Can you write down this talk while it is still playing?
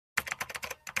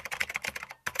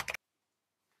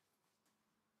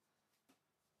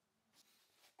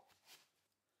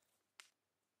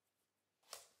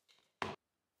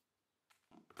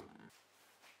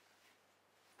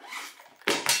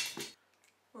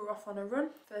off on a run.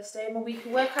 First day of my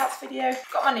weekly workouts video.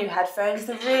 Got my new headphones.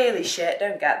 They're really shit.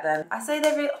 Don't get them. I say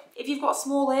they're really... If you've got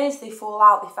small ears, they fall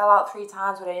out. They fell out 3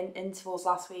 times with intervals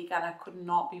last week and I could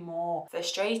not be more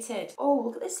frustrated. Oh,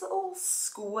 look at this little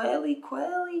squirrely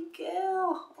quirly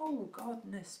girl. Oh,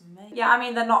 goodness me. Yeah, I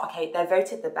mean, they're not... Okay, they're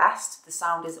voted the best. The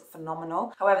sound is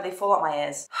phenomenal. However, they fall out my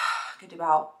ears. I could do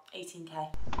about 18k.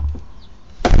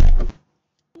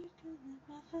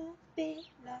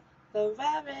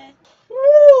 Ferrari.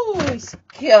 Oh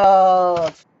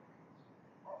God.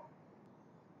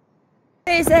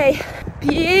 It's a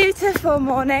beautiful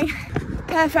morning.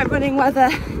 Perfect running weather.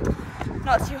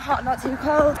 Not too hot, not too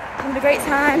cold. Having a great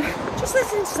time. Just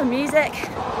listening to some music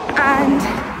and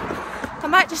I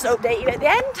might just update you at the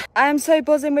end. I am so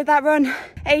buzzing with that run.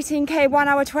 18k, 1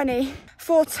 hour 20,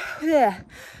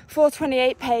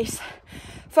 4:28 pace.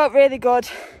 Felt really good.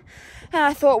 And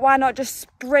I thought, why not just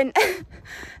sprint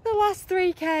the last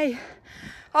 3k?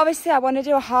 Obviously, I want to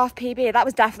do a half PB. That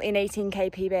was definitely an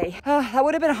 18k PB. Oh, that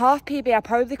would have been a half PB. I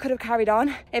probably could have carried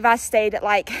on if I stayed at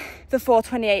like the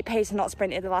 4:28 pace and not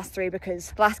sprinted the last 3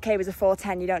 because the last k was a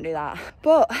 4:10. You don't do that.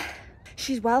 But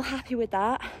she's well happy with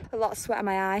that. A lot of sweat in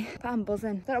my eye, but I'm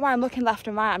buzzing. Don't know why I'm looking left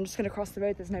and right. I'm just going to cross the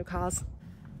road. There's no cars.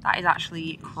 That is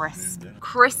actually crisp.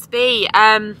 Crispy.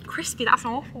 Crispy, that's an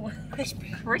awful word.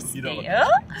 Crispy.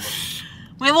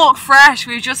 We look fresh.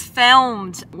 We've just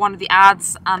filmed one of the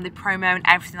ads and the promo and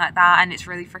everything like that, and it's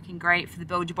really freaking great for the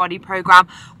Build Your Body program.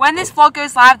 When this vlog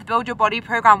goes live, the Build Your Body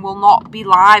program will not be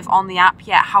live on the app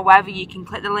yet. However, you can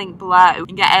click the link below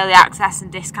and get early access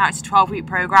and discounts to 12-week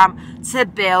program to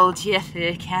build your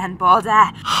freaking body.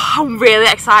 I'm really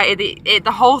excited.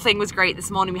 The whole thing was great this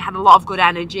morning. We had a lot of good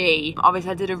energy. Obviously,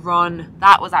 I did a run.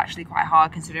 That was actually quite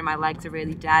hard considering my legs are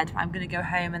really dead. I'm going to go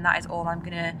home and that is all I'm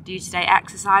going to do today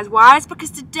exercise-wise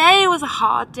because today was a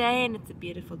hard day and it's a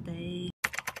beautiful day.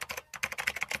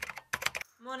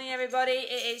 Morning everybody,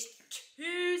 it is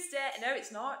Tuesday. No,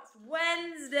 it's not. It's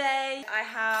Wednesday. I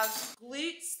have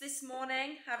glutes this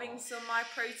morning, having some My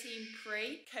Protein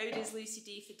Pre. Code is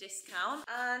LucyD for discount.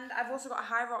 And I've also got a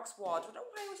High Rocks WOD. I don't know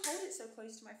why I always hold it so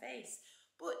close to my face.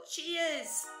 But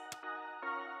cheers!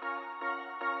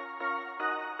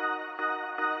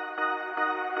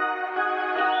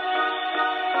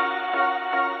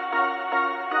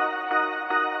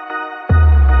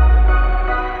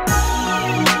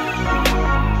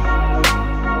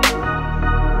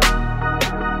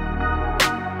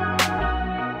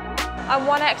 I'm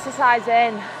one exercise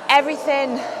in,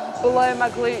 everything below my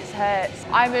glutes hurts.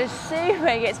 I'm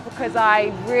assuming it's because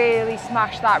I really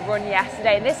smashed that run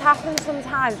yesterday. And this happens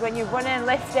sometimes when you're running and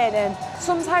lifting, and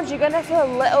sometimes you're gonna feel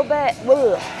a little bit,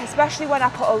 especially when I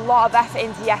put a lot of effort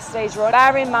into yesterday's run.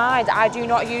 Bear in mind, I do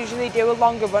not usually do a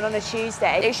longer run on a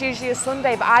Tuesday. It's usually a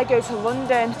Sunday, but I go to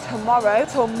London tomorrow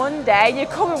till Monday. You're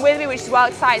coming with me, which is well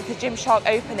exciting for Gymshark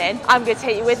opening. I'm gonna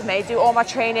take you with me, do all my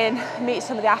training, meet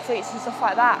some of the athletes and stuff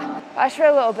like that. But I just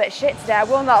feel a little bit shit today, I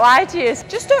will not lie to you.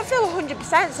 Just don't feel 100%,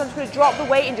 so I'm just going to drop the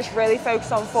weight and just really focus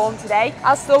on form today.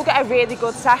 I'll still get a really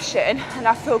good session and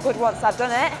I feel good once I've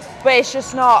done it, but it's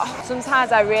just not.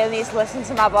 Sometimes I really need to listen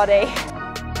to my body.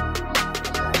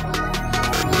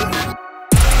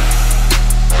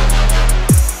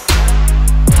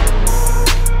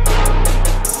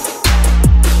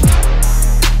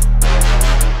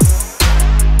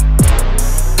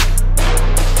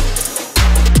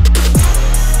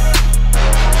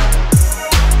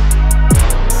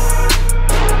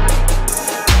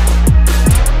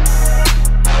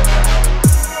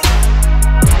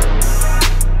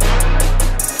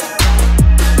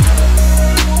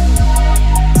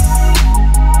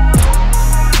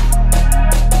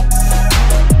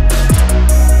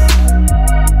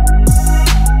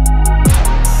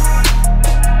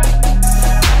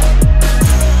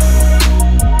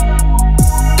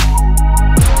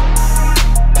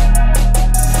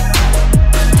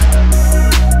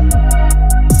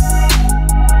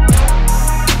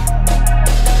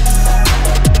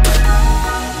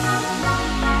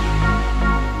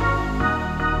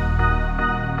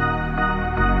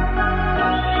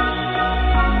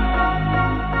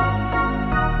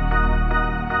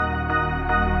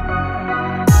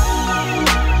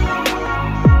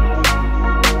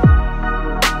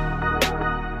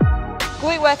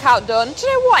 Workout done. Do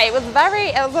you know what? It was a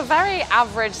very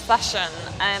average session.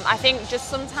 I think just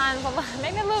sometimes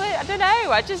maybe a little bit, I don't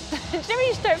know. You just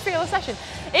don't feel a session.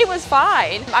 It was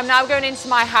fine. I'm now going into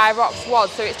my High Rocks WOD,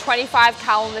 so it's 25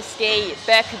 cal on the ski,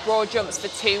 burpee broad jumps for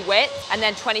 2 width, and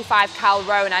then 25 cal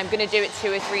row, and I'm going to do it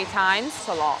 2 or 3 times. It's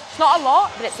a lot. It's not a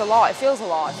lot, but it's a lot. It feels a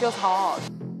lot. It feels hard.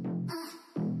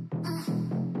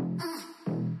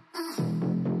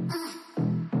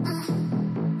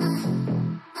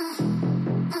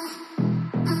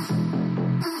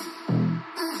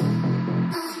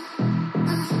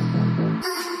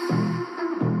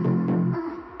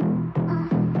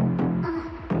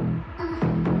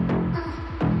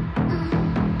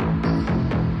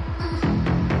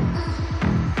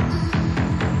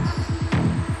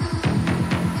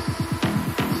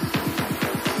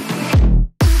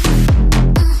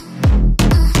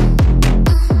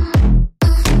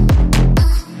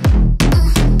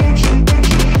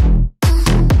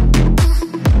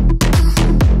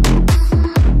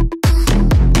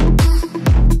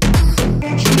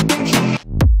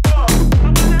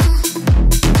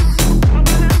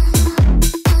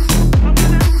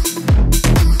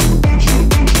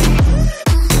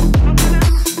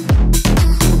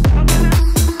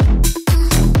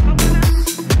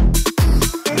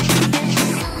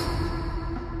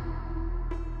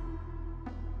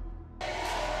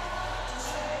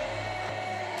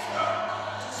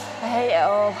 hate it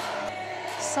all.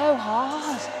 So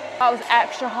hard. That was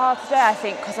extra hard today, I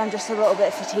think, because I'm just a little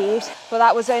bit fatigued. But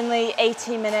that was only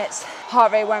 18 minutes.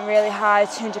 Heart rate went really high,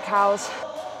 200 calories.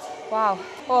 Wow.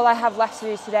 All I have left to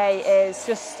do today is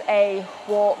just a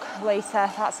walk later,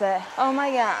 that's it. Oh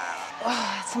my God.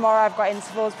 Tomorrow I've got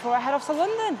intervals before I head off to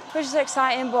London, which is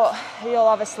exciting, but you'll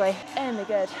obviously only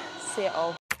good see it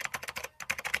all.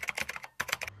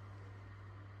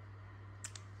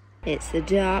 It's a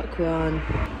dark one.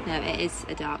 No, it is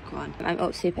a dark one. I'm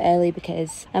up super early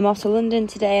because I'm off to London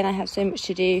today and I have so much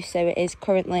to do. So it is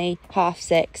currently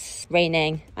 6:30,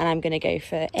 raining, and I'm gonna go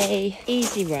for a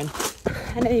easy run.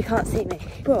 I know you can't see me,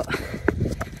 but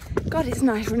God, it's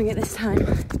nice running at this time.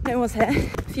 No one's here,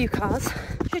 a few cars.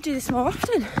 Should do this more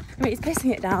often. I mean, it's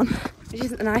pissing it down, which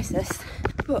isn't the nicest,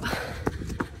 but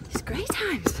it's great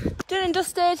times. Done and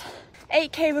dusted,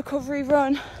 8K recovery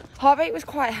run. Heart rate was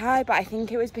quite high, but I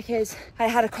think it was because I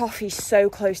had a coffee so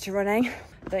close to running.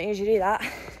 I don't usually do that.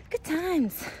 Good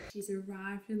times. She's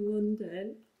arrived in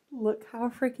London. Look how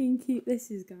freaking cute this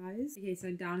is, guys. Okay, so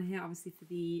I'm down here obviously for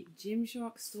the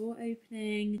Gymshark store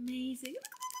opening. Amazing.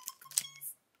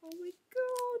 Oh my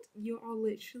God. You are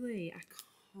literally, I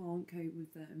can't cope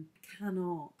with them. I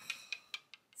cannot.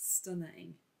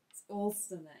 Stunning. All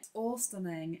stunning. It's all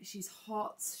stunning. She's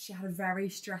hot. She had a very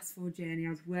stressful journey. I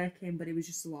was working, but it was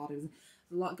just a lot. There was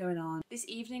a lot going on. This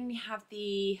evening we have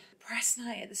the press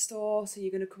night at the store, so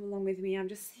you're going to come along with me. I'm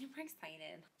just super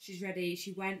excited. She's ready.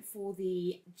 She went for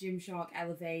the Gymshark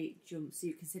Elevate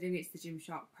jumpsuit, considering it's the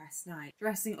Gymshark press night.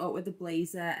 Dressing up with the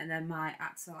blazer and then my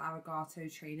Axel Arigato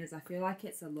trainers. I feel like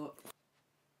it's a look.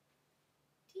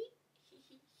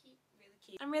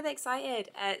 I'm really excited.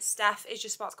 Steph is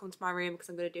just about to come to my room because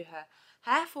I'm going to do her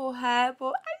hair for her,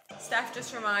 but Steph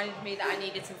just reminded me that I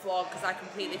needed to vlog because I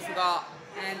completely forgot.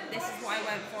 This is what I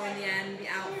went for in the end. The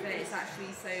outfit is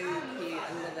actually so cute.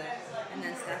 I love it. And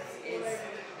then Steph is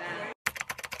there.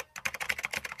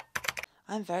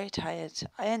 I'm very tired.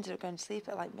 I ended up going to sleep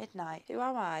at like midnight. Who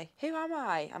am I? Who am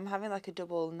I? I'm having like a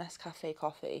double Nescafe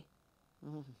coffee.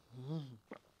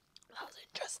 That was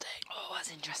interesting. Oh, that's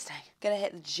interesting. Gonna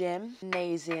hit the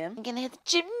gymnasium. I'm gonna hit the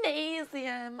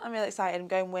gymnasium. I'm really excited. I'm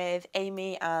going with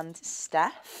Amy and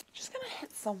Steph. Just gonna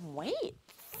hit some weights.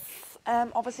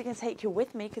 Obviously gonna take you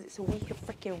with me because it's a week of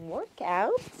freaking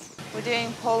workouts. We're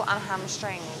doing pull and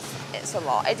hamstrings. It's a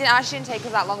lot. It actually didn't take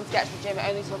us that long to get to the gym. It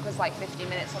only took us like 15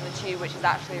 minutes on the tube, which is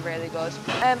actually really good.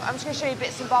 I'm just gonna show you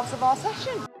bits and bobs of our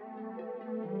session.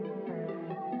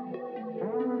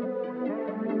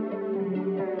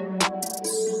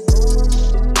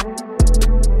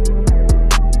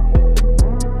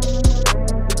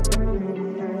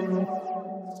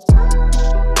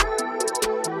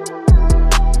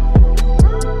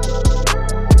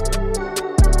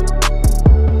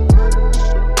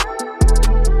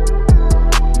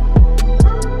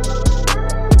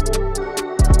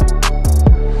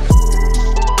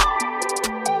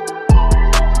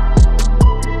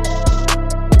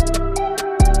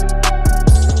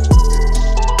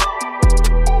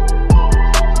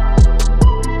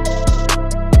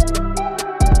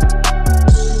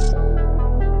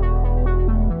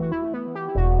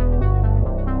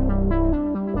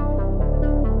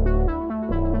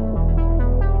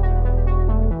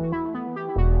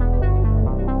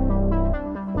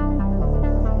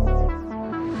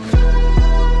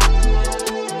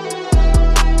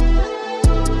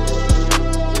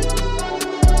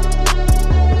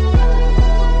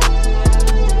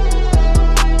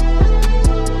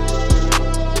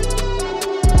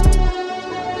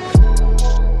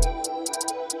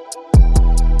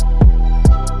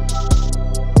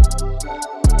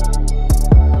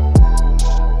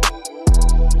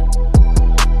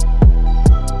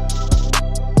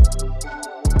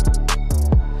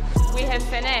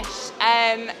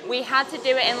 We had to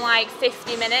do it in like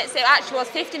 50 minutes. It actually was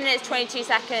 50 minutes, 22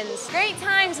 seconds. Great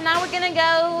times. Now we're gonna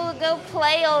go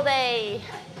play all day.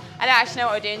 I don't actually know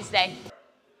what we're doing today.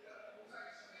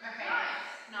 Okay,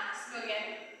 nice. Go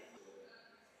again.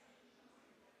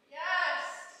 Yes.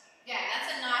 Yeah,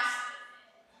 that's a nice.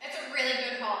 It's a really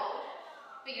good hold.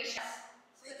 Bigger shot.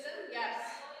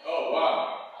 Yes. Oh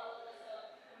wow.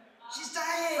 She's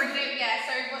dying. Freaking, yeah.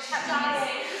 So what's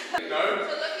happening? Go.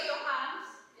 So look at your hands.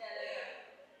 Yeah, there you go.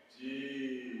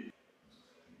 Gee.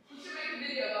 We should make a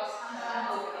video of us hands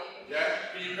holding. Yeah.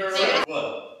 Can you pair around?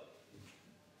 What?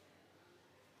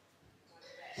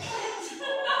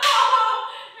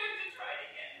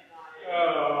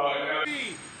 Oh, no.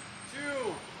 3,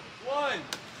 2, 1.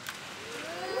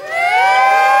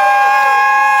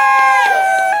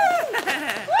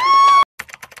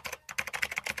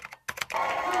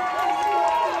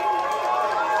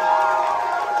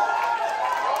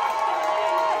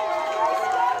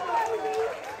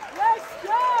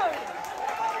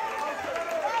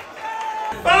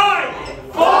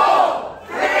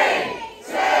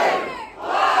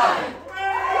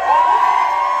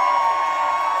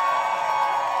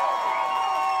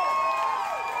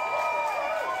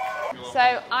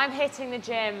 I'm hitting the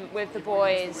gym with the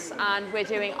boys and we're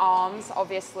doing arms,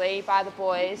 obviously, by the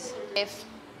boys.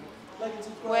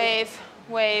 Wave,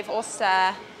 wave, or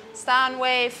stare. Stand,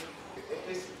 wave.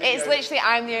 It's literally,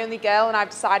 I'm the only girl and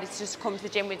I've decided to just come to the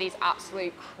gym with these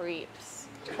absolute creeps.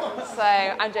 So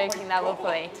I'm joking, they're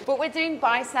lovely. But we're doing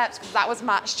biceps because that was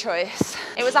Matt's choice.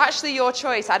 It was actually your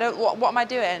choice. I don't, what am I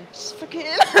doing? Just fucking...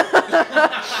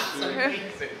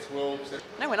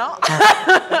 No, we're not.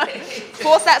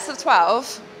 4 sets of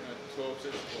 12. 12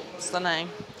 sets. Stunning.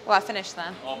 Well, I finished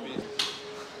then.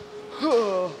 Do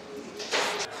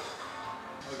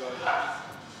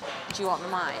you want the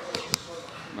mic?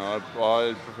 No,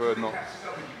 I prefer not.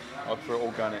 I prefer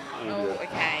organic audio. Oh,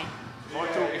 okay.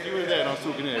 If you were there and I was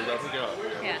talking here, would that pick it up?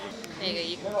 Yeah. There you go,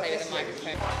 you can play with the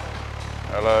microphone.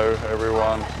 Hello,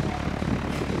 everyone.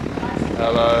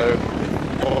 Hello.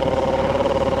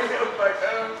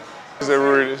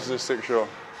 This is a sick shot.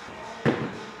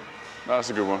 That's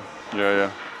a good one.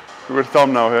 Yeah. We've got a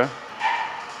thumbnail here.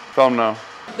 Thumbnail.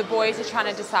 The boys are trying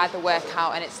to decide the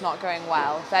workout and it's not going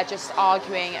well. They're just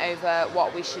arguing over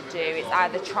what we should do. It's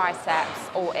either triceps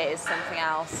or it is something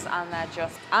else. And they're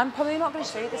just, I'm probably not going to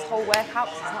show you this whole workout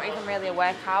because it's not even really a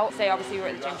workout. So obviously we're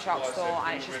at the Gymshark store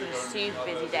and it's just been a super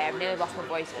busy day. I've nearly lost my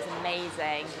voice, it was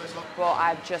amazing. But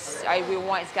we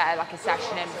wanted to get like a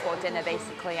session in before dinner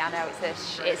basically. I know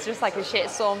it's just like a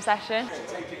shitstorm session.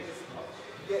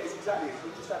 Yeah, it's exactly.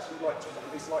 We just actually like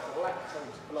it's like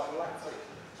lactate.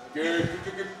 Good.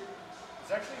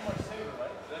 It's actually much safer,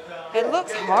 It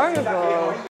looks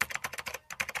horrible.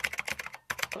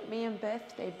 Me and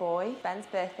birthday boy, Ben's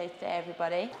birthday today,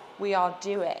 everybody. We are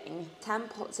doing 10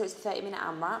 pull-ups, so it's a 30-minute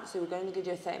AMRAP, so we're going to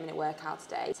do a 30-minute workout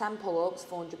today. 10 pull-ups,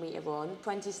 400-meter run,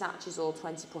 20 snatches or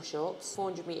 20 push-ups,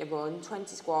 400-meter run,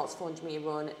 20 squats, 400-meter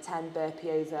run, 10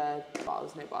 burpee over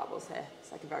barbells, no barbells here.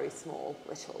 It's like a very small,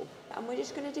 little. And we're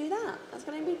just going to do that. That's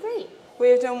going to be great.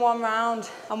 We've done 1 round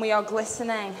and we are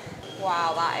glistening.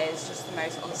 Wow, that is just the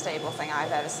most unstable thing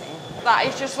I've ever seen. That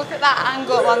is just, look at that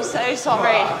angle, I'm so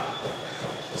sorry.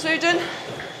 So we've done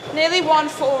nearly 1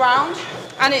 full round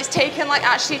and it's taken like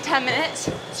actually 10 minutes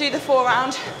to do the full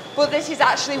round, but this is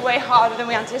actually way harder than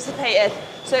we anticipated.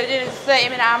 So we did a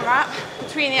 30-minute AMRAP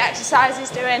between the exercises,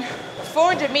 doing a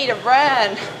 400-meter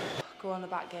run. Go on the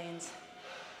back gains.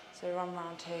 So we're on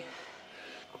round 2.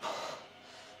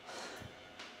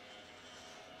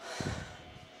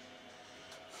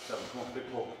 Come on, big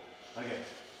pull. Okay.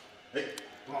 Hey,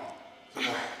 come on. Some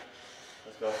more.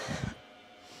 Let's go.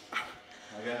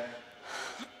 Okay.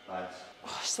 Nice.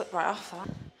 Oh, I slipped right off that.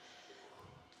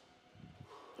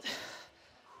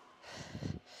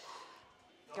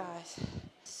 Guys,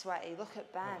 sweaty, look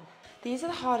at Ben. These are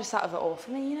the hardest out of it all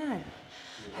for me, you know.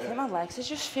 Yeah. I think my legs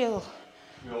just feel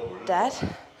dead.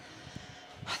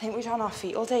 I think we were on our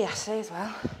feet all day yesterday as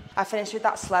well. I finished with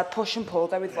that sled push and pull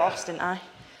there with Ross, didn't I?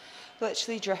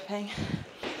 Literally dripping.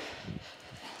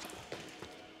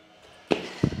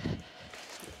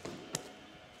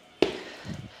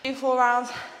 2 full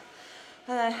rounds,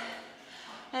 and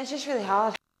it's just really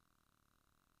hard.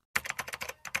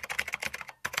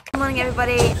 Good morning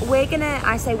everybody.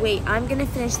 I'm gonna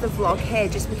finish the vlog here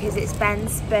just because it's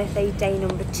Ben's birthday day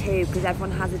number 2, because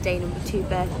everyone has a day number 2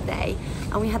 birthday,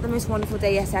 and we had the most wonderful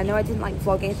day yesterday. I know I didn't like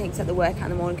vlog anything except the workout in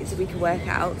the morning because it's a week of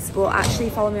workouts, but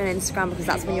actually follow me on Instagram because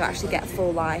that's when you actually get a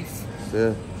full life.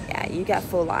 Yeah, you get a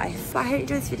full life. But I hope you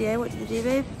enjoyed this video. What did you do,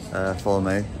 babe? Follow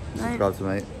me, No. subscribe to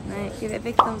me. No, give it a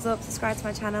big thumbs up, subscribe to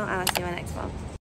my channel, and I'll see you in my next one.